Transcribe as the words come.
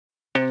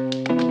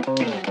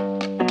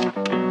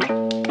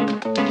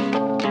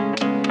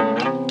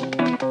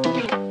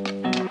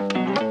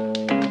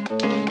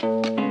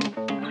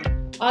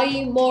Are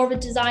you more of a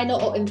designer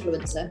or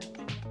influencer?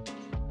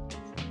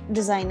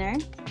 Designer.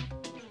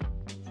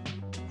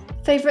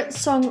 Favorite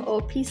song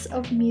or piece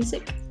of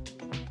music?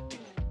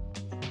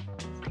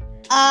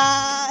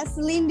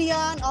 Celine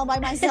Dion, All by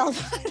Myself.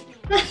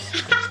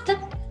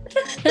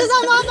 Because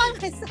I'm all by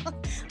myself.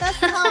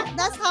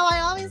 That's how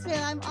I always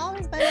feel. I'm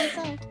always by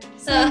myself.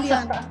 Celine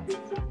Dion.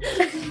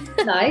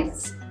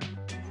 Nice.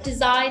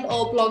 Design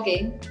or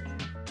blogging?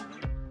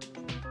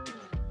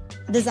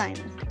 Design.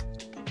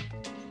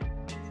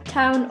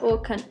 Town or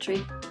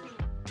country?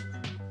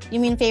 You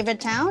mean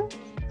favorite town?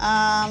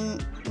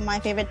 My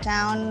favorite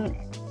town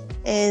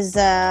is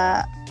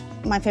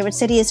my favorite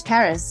city is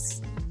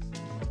Paris.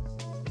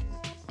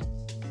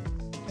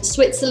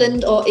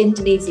 Switzerland or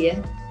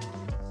Indonesia?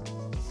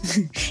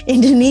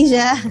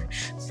 Indonesia,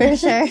 for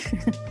sure.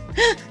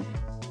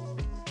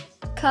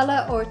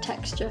 Color or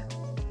texture?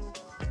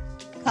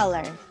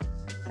 Color,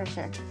 for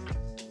sure.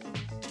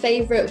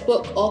 Favorite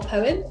book or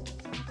poem?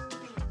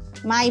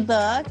 My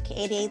book,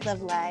 88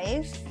 Love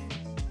Life.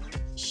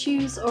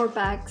 Shoes or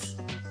bags?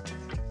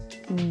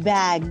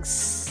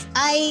 Bags.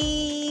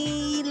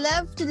 I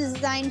love to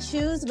design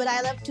shoes, but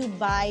I love to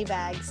buy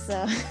bags.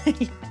 So,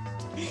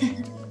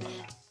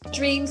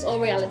 Dreams or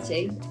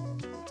reality?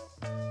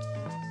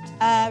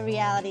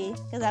 reality,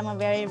 because I'm a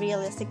very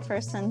realistic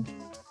person.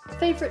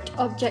 Favorite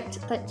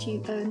object that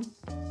you own?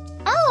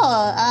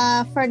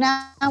 For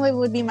now, it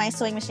would be my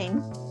sewing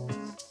machine.